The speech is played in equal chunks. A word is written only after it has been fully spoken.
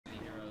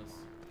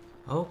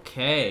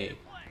Okay,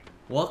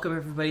 welcome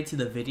everybody to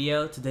the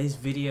video. Today's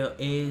video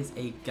is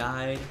a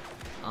guide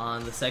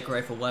on the sniper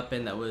rifle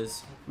weapon that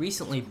was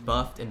recently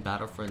buffed in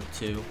Battlefront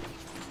 2.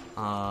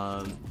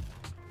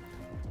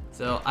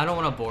 So I don't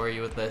want to bore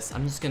you with this.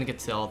 I'm just going to get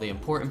to all the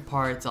important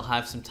parts. I'll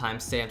have some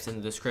timestamps in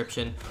the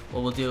description.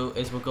 What we'll do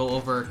is we'll go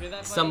over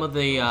some of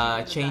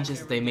the changes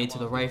that they made to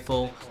the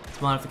rifle,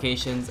 its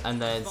modifications,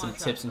 and then some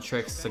tips and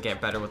tricks to get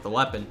better with the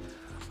weapon.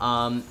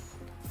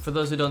 For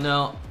those who don't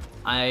know,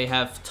 I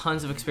have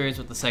tons of experience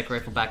with the sniper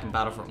rifle back in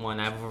Battlefront 1.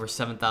 I have over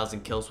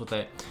 7,000 kills with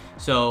it.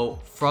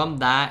 So from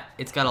that,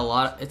 it's got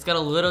a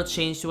little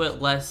change to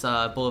it, less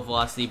bullet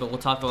velocity, but we'll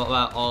talk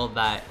about all of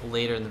that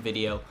later in the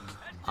video.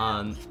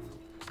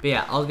 But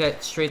yeah, I'll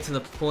get straight to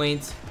the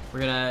point. We're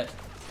gonna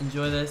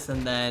enjoy this,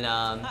 and then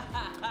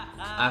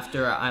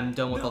after I'm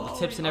done with all the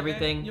tips and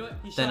everything,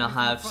 then I'll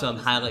have some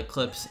highlight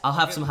clips. I'll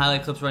have some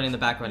highlight clips running in the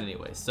background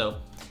anyways. So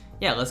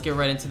yeah, let's get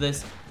right into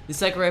this. The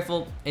sniper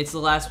rifle, it's the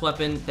last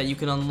weapon that you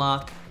can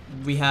unlock.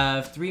 We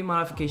have 3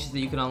 modifications that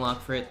you can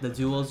unlock for it. The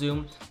dual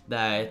zoom,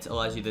 that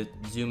allows you to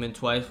zoom in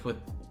twice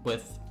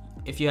with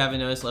if you haven't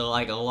noticed,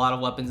 like a lot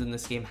of weapons in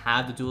this game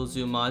have the dual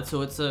zoom mod,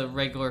 so it's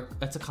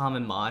a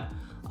common mod.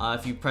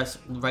 If you press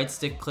right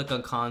stick click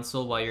on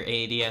console while you're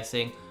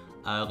ADSing,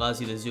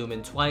 allows you to zoom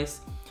in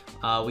twice.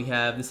 We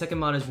have the second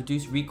mod is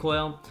reduced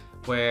recoil,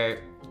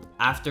 where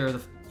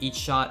after each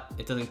shot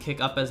it doesn't kick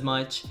up as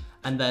much.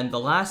 And then the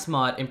last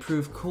mod,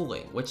 improved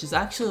cooling, which is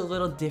actually a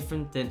little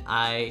different than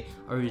I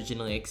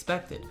originally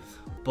expected.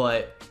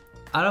 But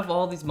out of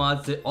all these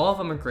mods, all of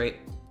them are great.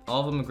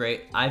 All of them are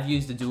great. I've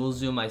used the dual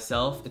zoom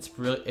myself.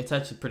 It's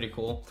actually pretty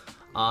cool.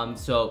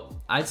 So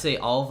I'd say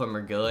all of them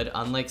are good.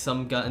 Unlike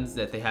some guns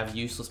that they have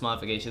useless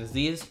modifications,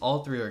 these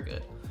all 3 are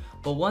good.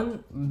 But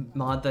one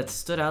mod that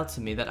stood out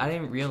to me that I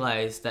didn't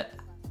realize that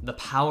the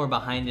power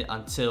behind it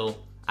until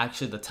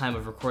actually the time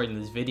of recording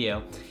this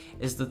video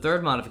is the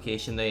third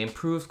modification, the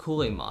improved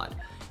cooling mod.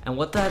 And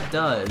what that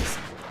does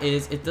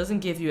is it doesn't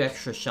give you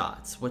extra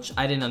shots, which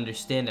I didn't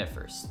understand at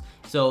first.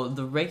 So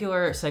the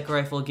regular sniper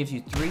rifle gives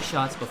you 3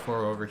 shots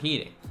before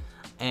overheating,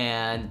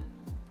 and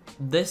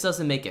this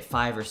doesn't make it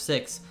 5 or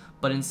 6,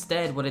 but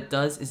instead what it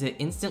does is it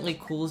instantly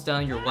cools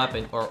down your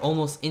weapon, or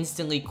almost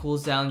instantly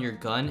cools down your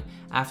gun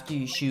after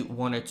you shoot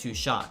 1 or 2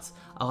 shots.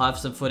 I'll have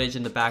some footage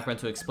in the background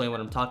to explain what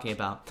I'm talking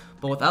about.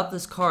 But without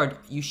this card,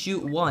 you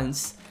shoot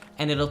once,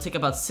 and it'll take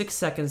about 6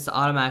 seconds to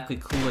automatically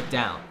cool it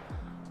down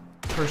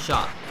per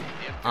shot.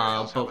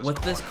 But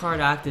with this card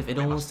active, it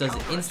almost does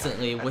it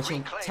instantly, which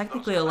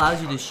technically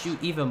allows you to shoot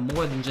even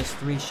more than just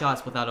 3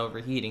 shots without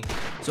overheating.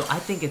 So I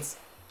think it's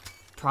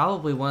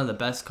probably one of the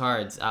best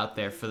cards out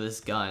there for this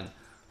gun.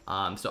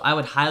 So I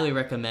would highly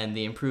recommend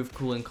the improved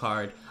cooling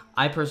card.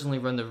 I personally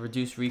run the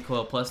reduced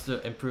recoil plus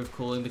the improved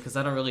cooling because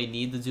I don't really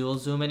need the dual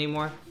zoom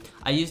anymore.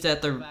 I used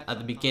it at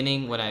the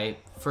beginning when I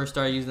first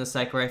started using the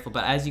sniper rifle,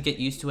 but as you get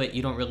used to it,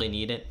 you don't really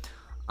need it.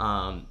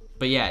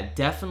 But yeah,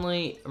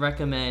 definitely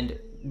recommend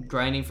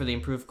grinding for the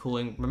improved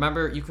cooling.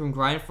 Remember, you can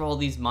grind for all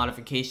these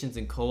modifications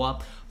in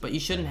co-op, but you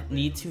shouldn't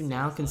need to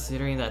now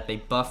considering that they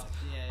buffed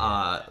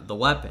the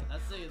weapon.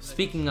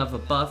 Speaking of a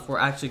buff, we're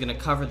actually going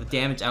to cover the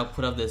damage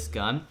output of this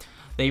gun.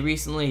 They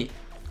recently,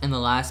 in the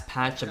last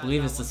patch, I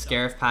believe it's the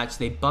Scarif patch,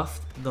 they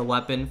buffed the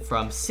weapon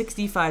from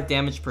 65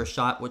 damage per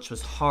shot, which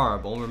was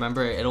horrible.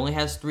 Remember, it only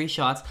has 3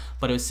 shots,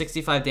 but it was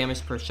 65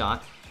 damage per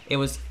shot. It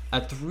was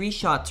a 3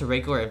 shot to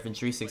regular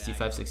infantry,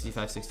 65,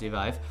 65,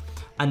 65,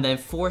 and then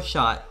 4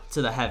 shot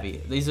to the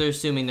heavy. These are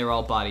assuming they're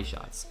all body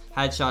shots.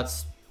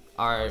 Headshots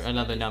are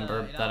another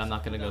number that I'm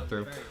not going to go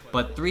through.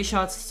 But 3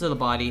 shots to the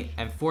body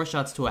and 4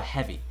 shots to a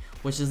heavy,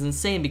 which is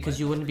insane because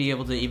you wouldn't be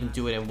able to even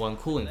do it in one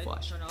cooling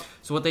flush.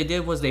 So what they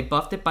did was they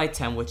buffed it by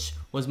 10, which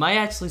was my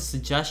actually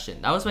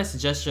suggestion. That was my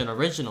suggestion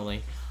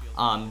originally,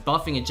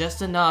 buffing it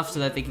just enough so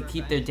that they could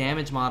keep their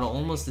damage model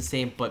almost the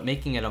same, but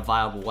making it a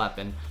viable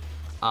weapon.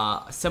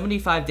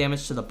 75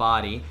 damage to the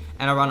body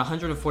and around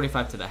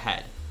 145 to the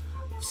head.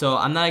 So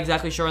I'm not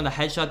exactly sure on the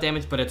headshot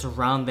damage, but it's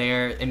around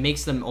there. It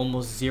makes them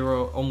almost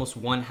 0, almost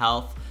 1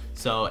 health.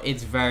 So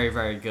it's very,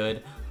 very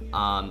good.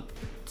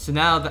 So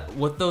now that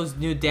with those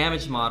new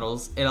damage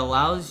models, it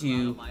allows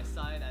you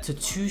to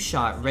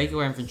 2-shot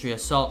regular infantry,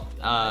 assault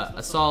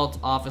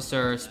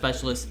officer,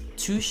 specialist,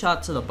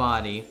 2-shot to the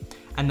body,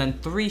 and then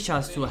 3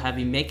 shots to a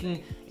heavy,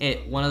 making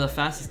it one of the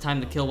fastest time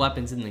to kill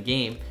weapons in the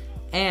game.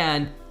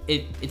 And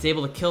it's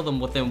able to kill them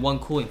within 1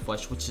 cooling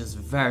flush, which is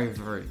very,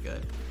 very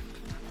good.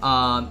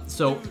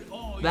 So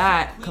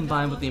that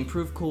combined with the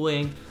improved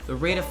cooling, the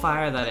rate of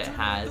fire that it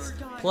has,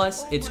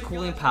 plus its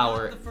cooling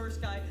power,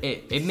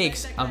 it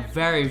makes a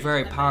very,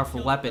 very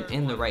powerful weapon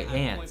in the right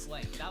hands.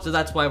 So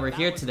that's why we're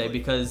here today,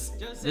 because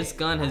this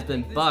gun has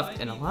been buffed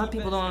and a lot of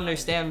people don't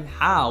understand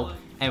how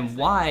and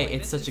why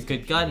it's such a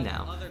good gun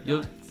now.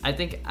 I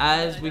think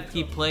as we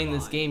keep playing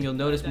this game, you'll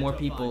notice more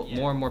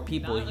and more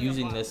people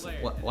using this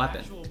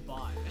weapon.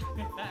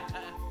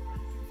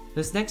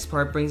 This next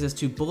part brings us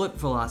to bullet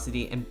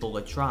velocity and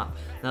bullet drop.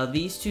 Now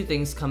these two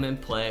things come in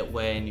play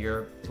when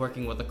you're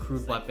working with a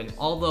crude weapon.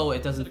 Although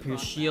it doesn't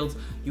pierce shields,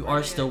 you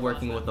are still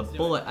working with a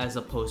bullet as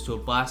opposed to a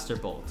blaster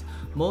bolt.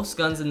 Most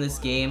guns in this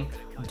game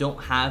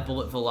don't have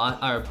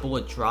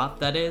bullet drop,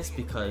 that is,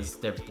 because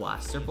they're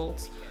blaster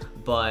bolts,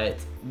 but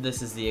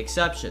this is the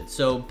exception.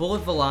 So bullet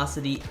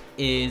velocity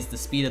is the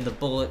speed of the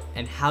bullet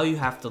and how you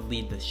have to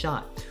lead the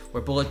shot,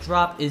 where bullet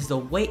drop is the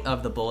weight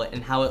of the bullet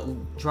and how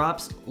it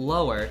drops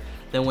lower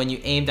than when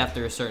you aimed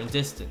after a certain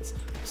distance,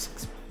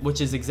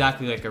 which is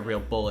exactly like a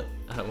real bullet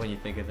when you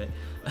think of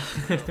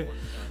it.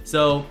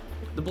 So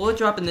the bullet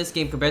drop in this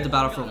game compared to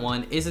Battlefront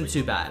 1 isn't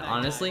too bad,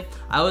 honestly.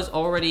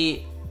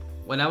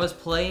 When I was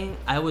playing,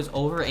 I was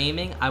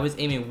over-aiming. I was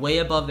aiming way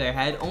above their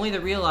head, only to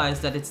realize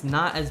that it's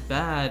not as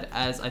bad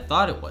as I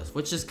thought it was,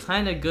 which is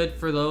kind of good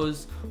for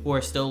those who are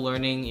still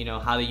learning, you know,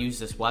 how to use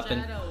this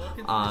weapon.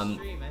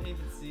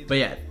 But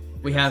yeah,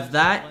 we have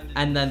that,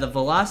 and then the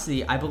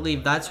velocity, I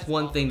believe that's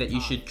one thing that you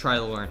should try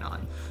to learn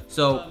on.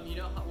 So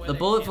the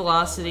bullet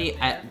velocity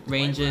at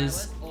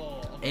ranges,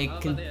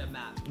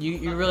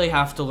 you really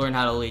have to learn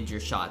how to lead your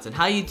shots, and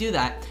how you do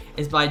that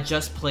is by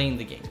just playing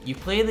the game. You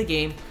play the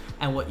game,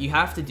 and what you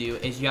have to do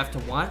is you have to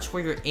watch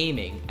where you're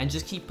aiming and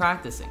just keep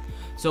practicing.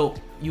 So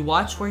you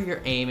watch where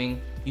you're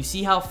aiming, you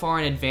see how far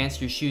in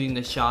advance you're shooting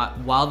the shot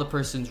while the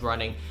person's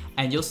running,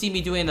 and you'll see me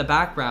doing in the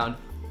background.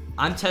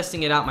 I'm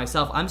testing it out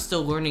myself. I'm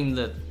still learning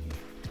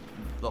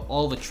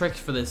all the tricks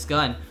for this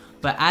gun,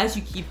 but as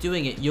you keep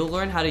doing it, you'll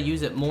learn how to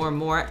use it more and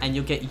more, and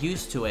you'll get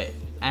used to it,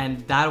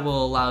 and that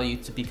will allow you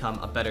to become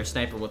a better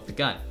sniper with the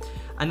gun.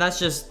 And that's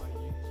just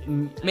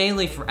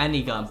mainly for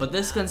any gun, but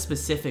this gun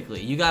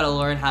specifically, you gotta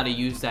learn how to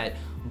use that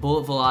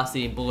bullet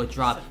velocity and bullet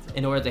drop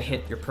in order to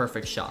hit your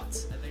perfect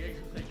shots.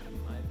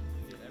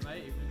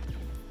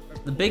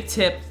 The big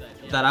tip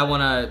that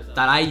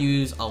I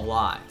use a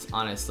lot,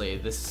 honestly,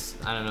 this,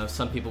 I don't know,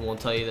 some people won't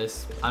tell you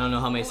this, I don't know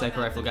how many sniper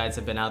rifle guides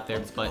have been out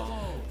there, but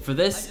for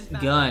this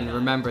gun,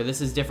 remember,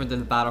 this is different than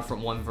the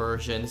Battlefront 1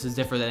 version. This is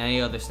different than any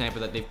other sniper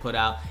that they've put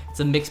out. It's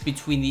a mix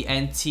between the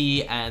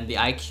NT and the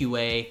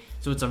IQA,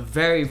 so it's a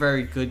very,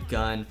 very good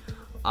gun.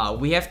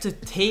 We have to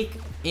take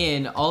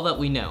in all that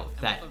we know,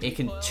 that it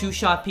can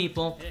two-shot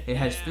people, it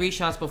has 3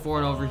 shots before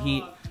an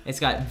overheat, it's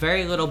got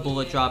very little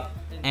bullet drop,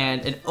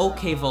 and an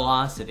okay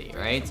velocity,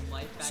 right?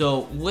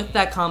 So with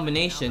that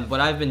combination,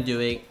 what I've been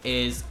doing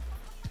is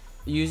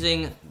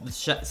using the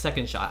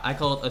second shot. I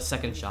call it a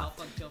second shot,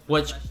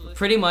 which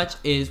pretty much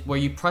is where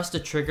you press the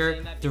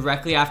trigger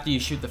directly after you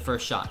shoot the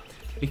first shot.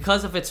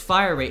 Because of its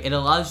fire rate, it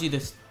allows you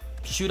to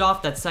shoot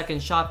off that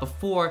second shot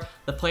before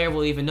the player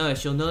will even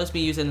notice. You'll notice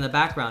me use it in the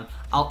background.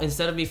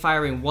 Instead of me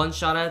firing 1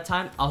 shot at a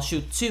time, I'll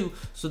shoot 2,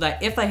 so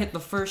that if I hit the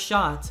first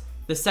shot,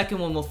 the second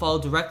one will follow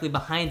directly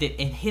behind it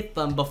and hit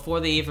them before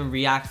they even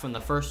react from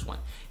the first one.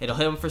 It'll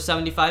hit them for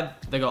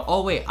 75, they go,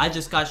 oh wait, I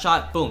just got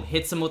shot, boom,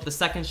 hits them with the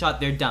second shot,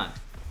 they're done.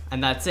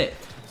 And that's it.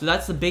 So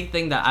that's the big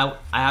thing that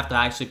I have to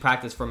actually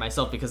practice for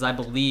myself, because I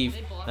believe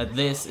that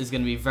this is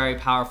going to be very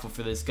powerful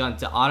for this gun.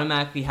 To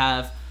automatically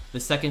have the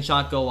second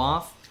shot go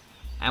off,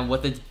 and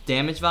with the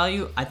damage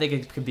value, I think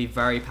it could be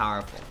very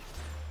powerful.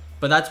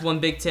 But that's one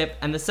big tip.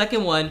 And the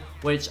second one,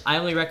 which I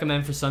only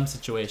recommend for some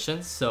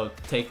situations, so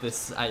take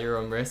this at your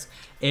own risk,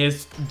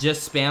 is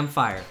just spam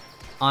fire.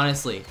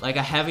 Honestly, like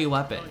a heavy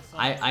weapon.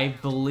 I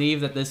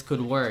believe that this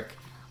could work.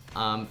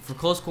 For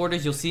close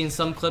quarters, you'll see in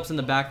some clips in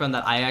the background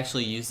that I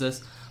actually use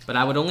this, but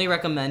I would only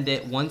recommend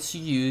it once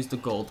you use the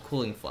gold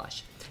cooling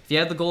flush. If you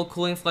have the gold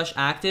cooling flush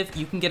active,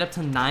 you can get up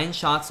to 9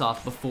 shots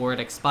off before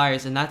it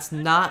expires, and that's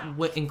not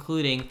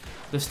including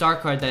the star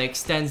card that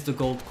extends the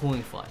gold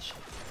cooling flush.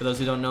 For those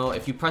who don't know,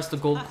 if you press the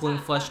gold cooling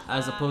flush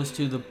as opposed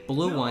to the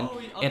blue one,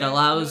 it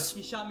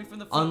allows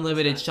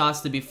unlimited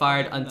shots to be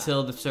fired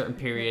until the certain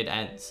period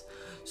ends.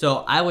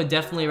 So I would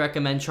definitely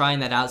recommend trying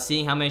that out,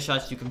 seeing how many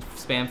shots you can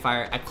spam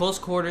fire. At close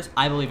quarters,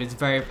 I believe it's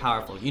very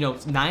powerful. You know,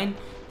 9,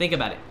 think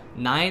about it,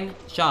 9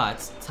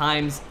 shots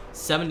times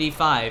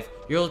 75,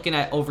 you're looking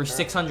at over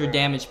 600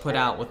 damage put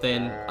out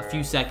within a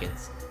few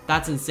seconds.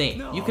 That's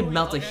insane. You could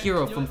melt a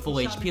hero from full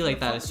HP like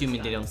that,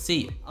 assuming they don't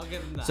see you.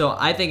 So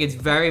I think it's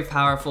very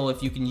powerful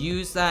if you can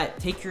use that.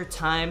 Take your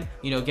time,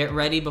 you know, get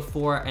ready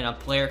before and a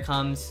player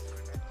comes.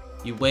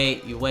 You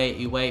wait,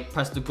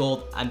 press the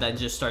gold, and then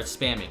just start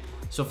spamming.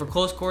 So for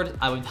close quarters,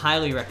 I would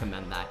highly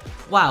recommend that.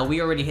 Wow,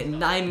 we already hit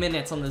 9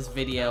 minutes on this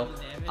video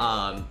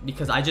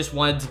because I just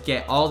wanted to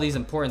get all these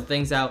important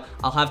things out.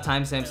 I'll have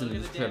timestamps in the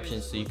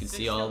description so you can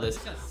see all this.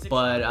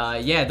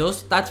 But yeah,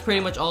 that's pretty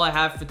much all I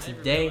have for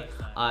today.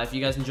 If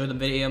you guys enjoyed the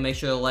video, make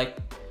sure to like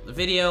the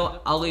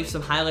video. I'll leave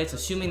some highlights,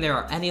 assuming there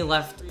are any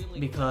left,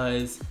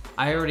 because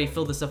I already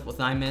filled this up with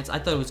 9 minutes. I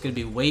thought it was going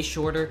to be way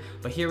shorter,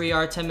 but here we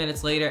are 10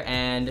 minutes later,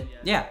 and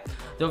yeah.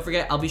 Don't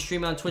forget, I'll be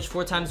streaming on Twitch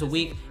 4 times a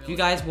week. If you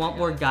guys want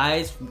more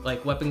guides,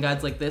 like weapon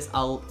guides like this,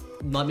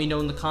 let me know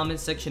in the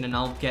comments section and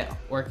I'll get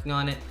working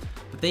on it.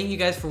 But thank you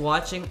guys for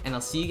watching, and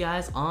I'll see you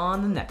guys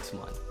on the next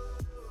one.